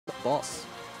boss.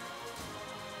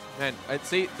 And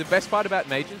see, the best part about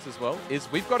majors as well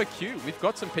is we've got a queue. We've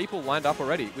got some people lined up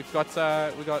already. We've got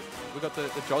the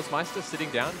Josmeister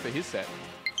sitting down for his set.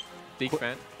 Big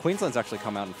fan. Queensland's actually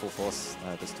come out in full force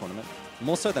this tournament,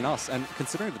 more so than us. And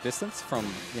considering the distance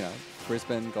from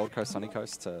Brisbane, Gold Coast, Sunny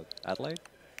Coast to Adelaide,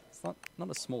 it's not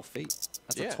a small feat.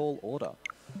 That's a tall order.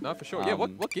 No, for sure. Yeah.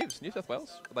 What gives? New South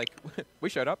Wales? Like we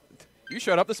showed up. You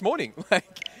showed up this morning.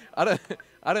 Like I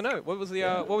don't know. What was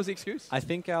the excuse? I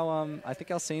think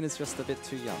our scene is just a bit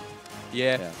too young.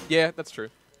 Yeah, that's true.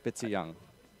 Bit too young.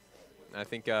 I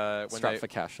think when strapped for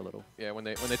cash a little. Yeah, when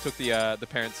they took the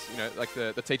parents, like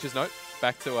the teacher's note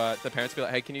back to the parents, be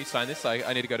like, hey, can you sign this?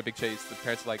 I need to go to Big Cheese. The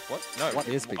parents are like, what? No. What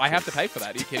is Big Cheese? I have to pay for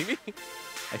that. Are you kidding me?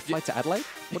 A flight to Adelaide?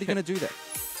 What are you going to do there?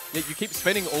 Yeah, you keep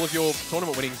spending all of your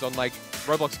tournament winnings on like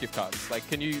Roblox gift cards. Like,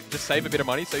 can you just save a bit of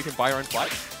money so you can buy your own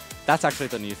flight? That's actually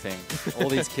the new thing. All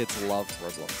these kids love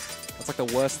Roblox. That's like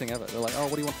the worst thing ever. They're like, oh,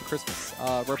 what do you want for Christmas?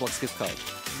 Roblox gift card.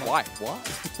 Why? What?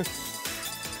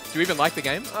 Do you even like the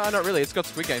game? Not really. It's got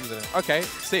Squid Games in it. Okay,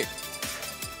 sick.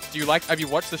 Have you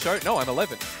watched the show? No, I'm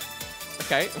 11.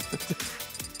 Okay.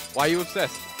 Why are you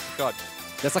obsessed? God.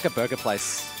 There's like a burger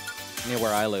place near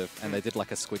where I live, and they did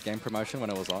like a Squid Game promotion when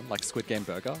it was on, like Squid Game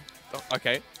Burger. Oh,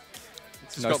 okay.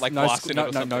 It's just got like glass in it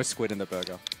or something. No squid in the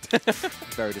burger.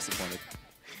 Very disappointed.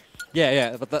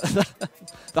 Yeah, but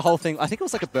the whole thing, I think it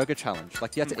was like a burger challenge.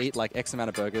 Like you had to eat like X amount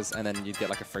of burgers, and then you'd get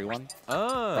like a free one.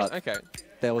 Oh, but okay.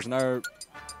 There was no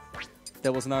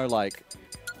like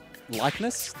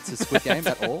likeness to Squid Game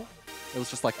at all. It was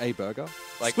just like a burger.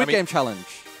 Like Squid Game challenge.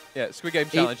 Yeah, Squid Game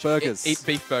challenge. Eat burgers. Eat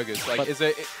beef burgers. Like, but is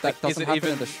it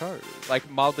even in the show?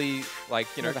 Like mildly, like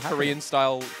Korean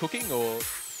style cooking, or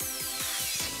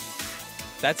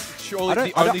that's surely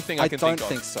the only thing I can think of. I don't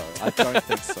think so. I don't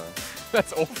think so.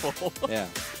 That's awful. Yeah.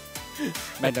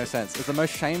 Made no sense. It's the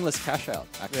most shameless cash out,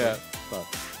 actually. Yeah. But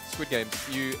Squid Games,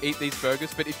 you eat these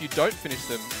burgers, but if you don't finish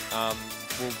them,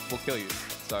 we'll kill you.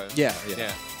 So yeah.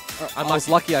 I was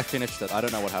lucky I finished it. I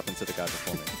don't know what happened to the guy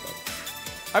before me. But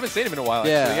I haven't seen him in a while,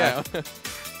 actually. Yeah.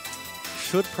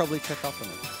 Should probably check up on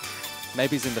him.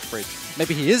 Maybe he's in the fridge.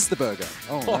 Maybe he is the burger.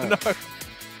 Oh no.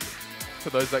 For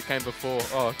those that came before,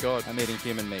 oh god. I'm eating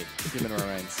human meat, human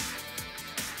remains.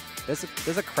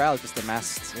 There's a crowd just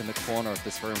amassed in the corner of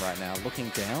this room right now, looking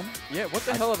down. Yeah, what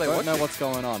the hell are they watching? I don't know what's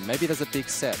going on. Maybe there's a big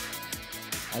set,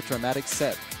 a dramatic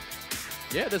set.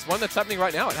 Yeah, there's one that's happening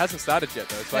right now. It hasn't started yet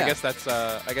though, so I guess that's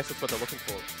what they're looking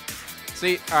for.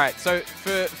 See, all right. So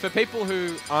for people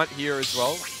who aren't here as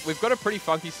well, we've got a pretty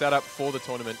funky setup for the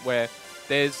tournament where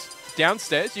there's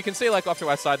downstairs. You can see like off to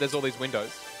our side, there's all these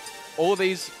windows. All of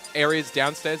these areas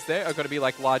downstairs there are going to be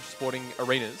like large sporting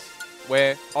arenas.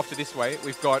 Where off to this way,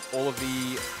 we've got all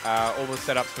the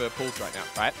setups for pools right now,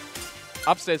 right?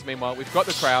 Upstairs, meanwhile, we've got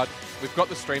the crowd, we've got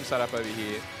the stream setup over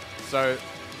here, so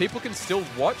people can still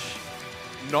watch,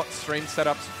 not stream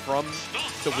setups from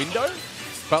the window,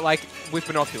 but like with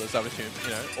binoculars, I would assume,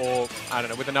 or I don't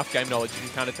know, with enough game knowledge, you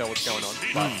can kind of tell what's going on.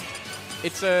 But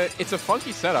it's a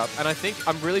funky setup, and I think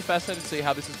I'm really fascinated to see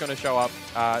how this is going to show up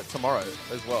tomorrow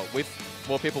as well, with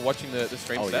more people watching the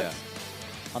stream sets. Yeah.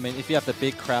 I mean, if you have the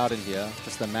big crowd in here,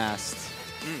 just amassed,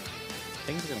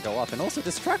 things are going to go up. And also,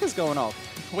 this track is going off.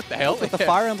 What the hell? With the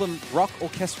Fire Emblem Rock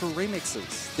Orchestral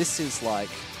remixes. This is like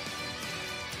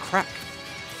crack.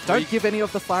 Don't give any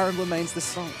of the Fire Emblem mains this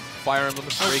song. Fire Emblem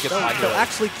is free guitar hero. They'll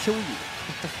actually kill you.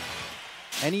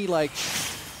 any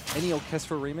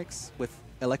orchestral remix with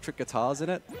electric guitars in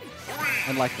it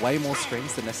and like way more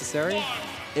strings than necessary,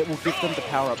 it will give them the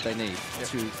power up they need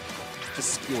to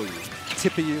just skewer you,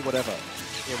 tipper you, whatever.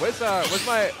 Yeah, where's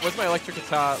my electric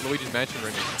guitar Luigi's Mansion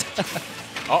remix?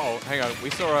 Uh-oh, hang on. We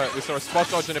saw a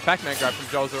spot dodge and a Pac-Man grab from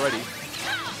Joel's already.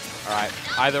 All right,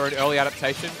 either an early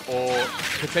adaptation or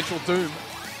potential doom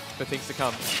for things to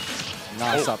come.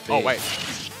 Nice up B. Oh wait.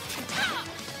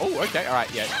 Oh, okay. All right,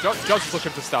 yeah. Joel's just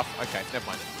looking for stuff. Okay, never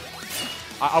mind.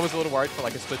 I was a little worried for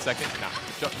like a split second. Nah,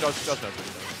 Joel's no good.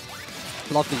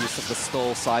 Love the use of the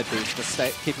stall side boost to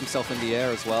keep himself in the air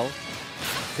as well.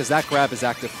 Because that grab is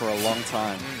active for a long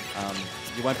time.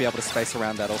 You won't be able to space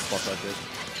around that or spot dodge it.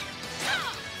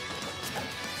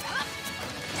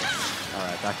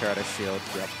 Alright, back air at a shield.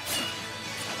 Yep.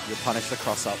 You punish the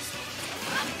cross-up.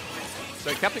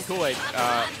 So CaptainCoolade,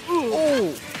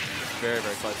 very,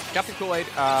 very close. CaptainCoolade,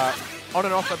 on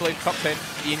and off, I believe, top 10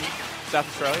 in South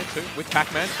Australia too, with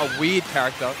Pac-Man, a weird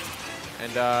character.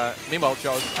 And meanwhile,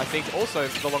 Joz, I think also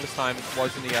for the longest time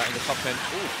was in the top 10.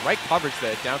 Ooh, great coverage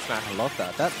there, down smash. I love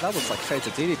that. That was like shades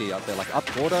of DDD up there, like up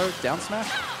auto, down smash.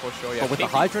 For sure, yeah. But with the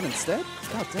Hydrant instead?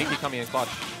 Pinky coming in clutch.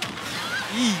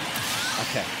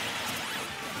 Okay.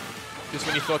 Just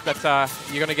when you thought that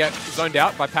you're going to get zoned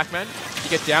out by Pac-Man, you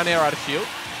get down air out of shield.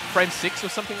 Frame 6 or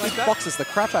something like that. Boxes the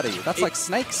crap out of you. That's like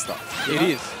Snake stuff. It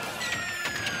is.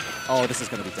 Oh, this is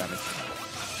going to be damage.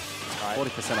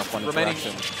 40% off one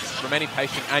interaction. Remaining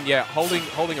patient, and yeah,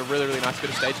 holding a really, really nice bit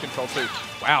of stage control too.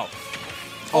 Wow.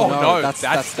 Oh no,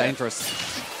 that's dangerous.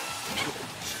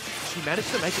 She managed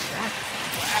to make it back.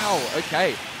 Wow,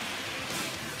 okay.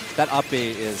 That up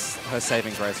B is her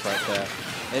saving grace right there.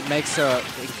 It makes her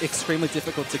extremely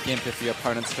difficult to gimp if your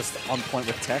opponent's just on point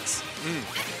with techs.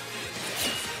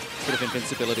 Bit of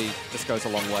invincibility just goes a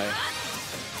long way.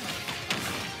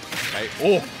 Okay.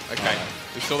 Oh, okay.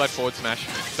 We saw that forward smash.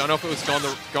 Don't know if it was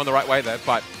gone the right way there,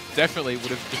 but definitely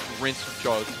would have just rinsed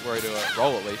Jaws were he to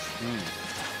roll at least.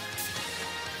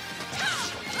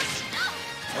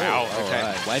 Wow, okay.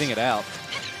 Right. Waiting it out.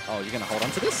 Oh, you're going to hold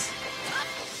on to this?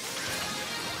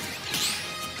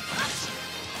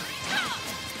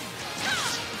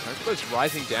 I suppose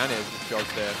rising down airs with Jaws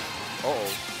there. Uh-oh.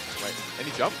 Wait,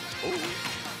 any jump? Ooh.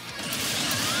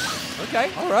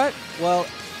 Okay. All right. Well,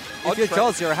 if you're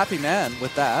Jaws, you're a happy man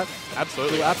with that.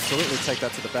 Absolutely. You'll absolutely take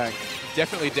that to the bank.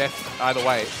 Definitely death either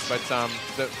way, but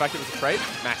the fact it was a trade,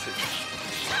 massive.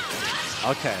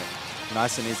 Okay.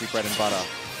 Nice and easy bread and butter.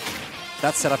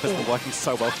 That setup has been working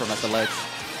so well for him at the ledge.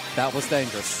 That was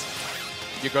dangerous.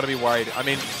 You've got to be worried. I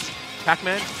mean,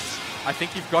 Pac-Man, I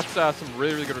think you've got some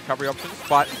really, really good recovery options,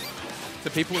 but to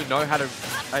people who know how to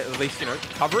at least, you know,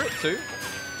 cover it too,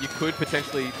 you could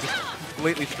potentially just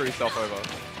completely screw yourself over.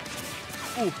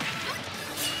 Ooh.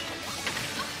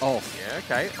 Oh. Yeah,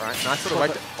 okay. All right, nice little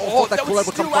wake. Oh, that Kool-Aid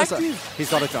will come closer. Active. He's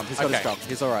got to jump. He's got to jump.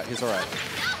 He's all right. He's all right.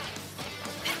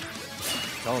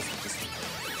 Jaws just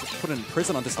put in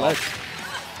prison on this ledge.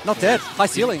 Not dead. High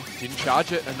ceiling. Didn't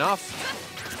charge it enough.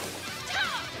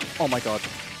 Oh my god.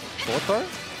 Forward throw?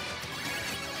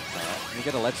 You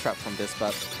get a ledge trap from this,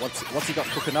 but what's he got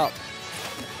cooking up?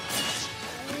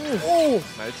 Oh!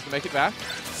 Managed to make it back.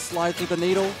 Slide through the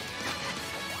needle.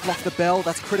 Block the bell.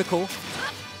 That's critical.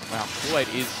 Wow, Kool-Aid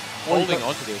is holding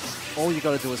on to this. All you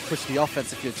got to do is push the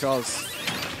offense if you're Jaws.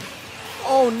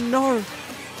 Oh no!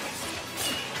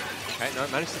 Okay, no,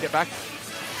 managed to get back. I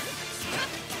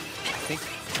think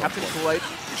CaptainCoolade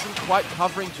isn't quite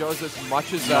covering Jaws as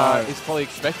much as he's probably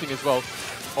expecting as well.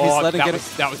 Oh,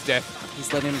 that was death.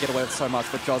 He's letting him get away with so much,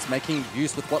 but Jaws making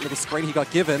use with what little screen he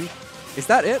got given. Is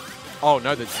that it? Oh,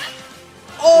 no.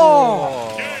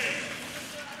 Oh!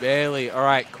 Barely. All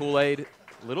right, Kool-Aid.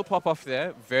 Little pop-off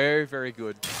there. Very, very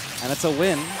good. And it's a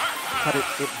win, but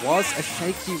it was a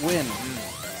shaky win.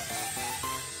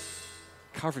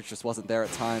 Coverage just wasn't there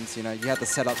at times. You know, you had the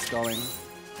setups going.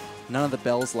 None of the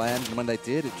bells land, and when they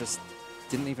did, it just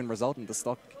didn't even result in the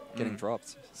stock getting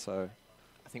dropped. So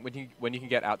I think when you can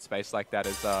get outspaced like that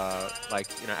as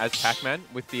as Pac-Man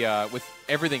with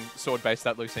everything sword based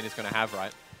that Lucina is going to have,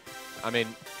 right? I mean,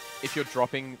 if you're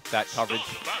dropping that coverage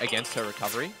against her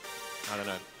recovery, I don't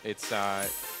know. It's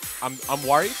I'm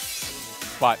worried,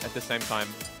 but at the same time,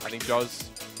 I think Jaws.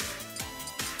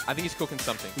 I think he's cooking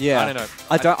something. Yeah, I don't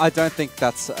know. I don't think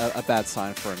that's a bad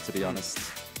sign for him, to be honest.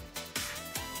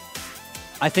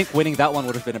 I think winning that one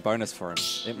would have been a bonus for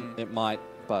him. It might,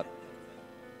 but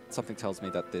something tells me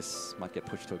that this might get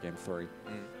pushed to a game 3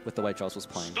 with the way Jaws was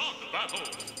playing.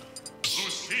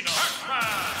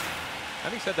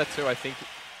 Having said that too, I think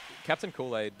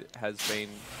CaptainCoolade has been,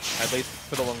 at least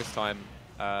for the longest time,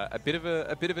 a bit of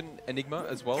an enigma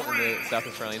as well in the South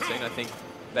Australian scene. I think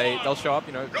they'll show up,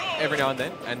 you know, every now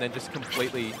and then just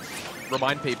completely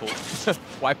remind people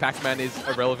why Pac-Man is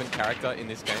a relevant character in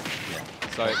this game. Yeah.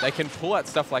 So they can pull out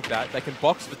stuff like that. They can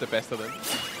box with the best of them.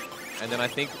 And then I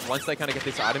think once they kind of get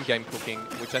this item game cooking,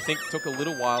 which I think took a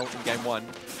little while in game 1,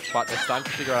 but they're starting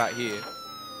to figure it out here.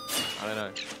 I don't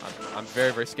know. I'm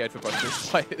very, very scared for both these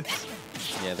players.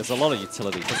 Yeah, there's a lot of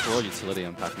utility, just raw utility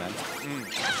on Pac-Man.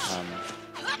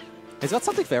 He's got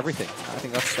something for everything. I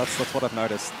think that's what I've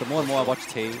noticed. The more and more I watch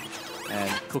T and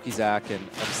Cookie Zack and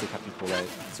obviously CaptainCoolade,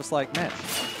 it's just like, man,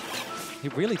 he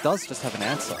really does just have an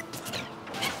answer.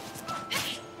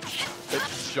 But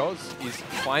Jaws is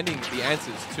finding the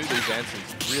answers to these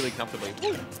answers really comfortably.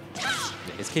 Yeah,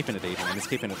 he's keeping it even and he's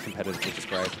keeping it competitive, which is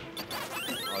great.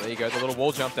 Oh, there you go. The little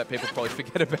wall jump that people probably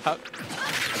forget about.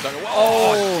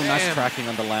 Oh, nice tracking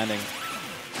on the landing.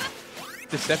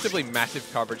 Deceptively massive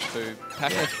coverage too.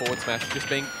 Pac-Man's forward smash just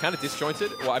being kind of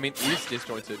disjointed. Well, I mean, it is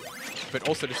disjointed, but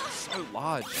also just so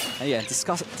large. And yeah,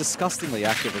 disgustingly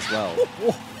active as well.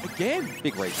 Again.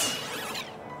 Big reads.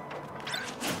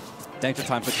 Danger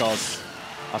time for Jaws.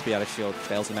 Up out of shield,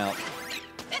 bails him out.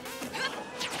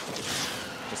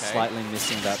 Just slightly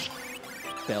missing that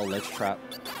bell ledge trap.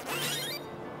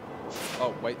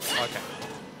 Oh, wait. Okay.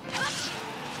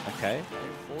 Okay.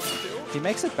 He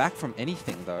makes it back from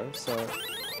anything, though, so...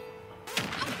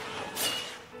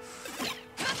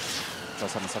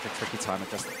 Joe's having such a tricky time at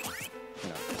just, you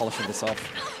know, polishing this off.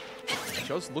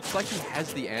 Joe's looks like he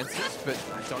has the answers, but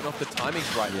I don't know if the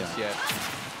timing's right just yet.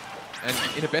 And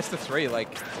in a best of 3,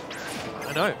 like,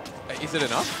 I don't know. Is it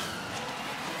enough?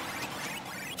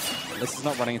 This is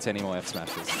not running into any more F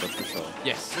smashes, that's for sure.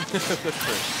 Yes, that's true.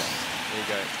 There you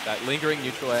go. That lingering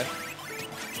neutral air.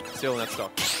 Still in that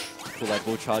stock. Koolade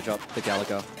will charge up the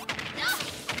Gallagher.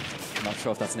 I'm not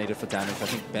sure if that's needed for damage. I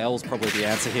think Bell's probably the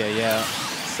answer here, yeah.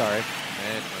 Sorry.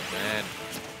 Man, oh man.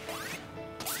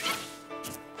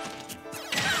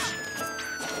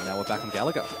 And now we're back on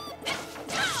Gallagher.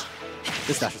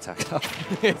 This dash attack.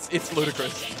 it's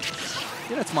ludicrous.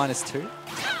 You know it's -2?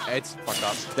 It's fucked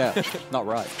up. Yeah, not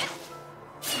right.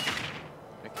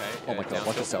 Okay. Oh my god,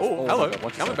 watch yourself. Oh, oh hello. God,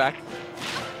 watch Coming yourself. back.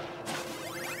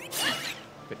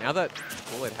 But now that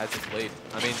Koolade has his lead,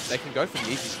 I mean, they can go for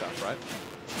the easy stuff, right?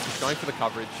 He's going for the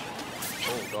coverage.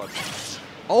 Oh, God.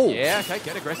 Oh! Yeah, okay,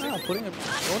 get aggressive. Yeah, going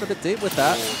a bit deep with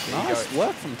that. Oh, nice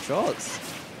work from Jaws.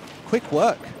 Quick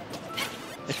work.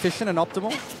 Efficient and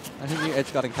optimal. I think the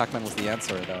edge guarding Pac-Man was the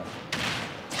answer there.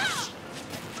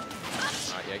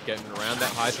 Alright, yeah, getting around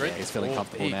that hydrant. Yeah, he's feeling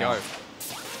comfortable now. now. There you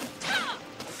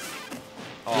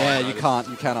go. Yeah, no, you can't.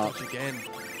 You cannot. Again.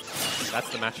 That's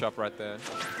the matchup right there.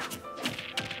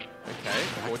 Okay,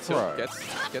 forward throw. tilt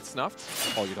gets snuffed.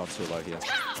 Oh, you're gone too low here.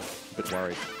 A bit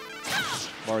worried.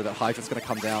 Worried that Hydrant's going to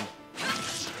come down.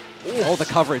 Ooh. Oh, the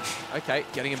coverage. Okay,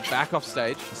 getting him back off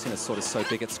stage. Lucina's sword is so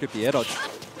big, it scooped the air dodge.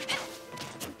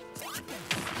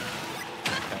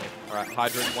 Okay, alright,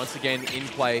 Hydrant once again in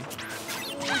play.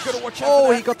 Oh, you gotta watch out Oh,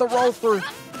 for that. he got the roll through.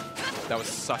 That was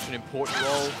such an important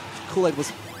roll. Koolade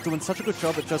was doing such a good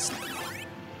job at just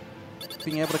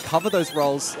being able to cover those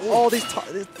rolls. Oh, they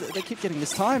keep getting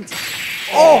mistimed.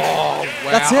 Oh,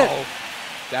 wow. That's it.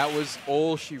 That was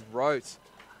all she wrote.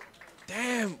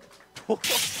 Damn.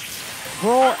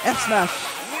 Raw F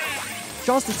smash.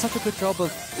 Jaws did such a good job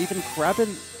of even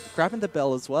grabbing the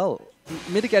bell as well. He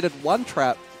mitigated one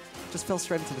trap, just fell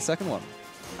straight into the second one.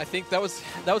 I think that was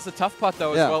the tough part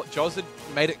though as well. Jaws had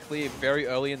made it clear very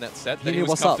early in that set that he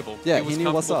was comfortable. Yeah, he was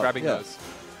knew what's up. Grabbing those.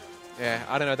 Yeah,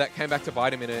 I don't know. That came back to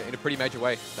bite him in a pretty major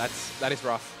way. That is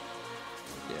rough.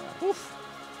 Yeah. Oof.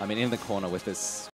 I mean, in the corner with this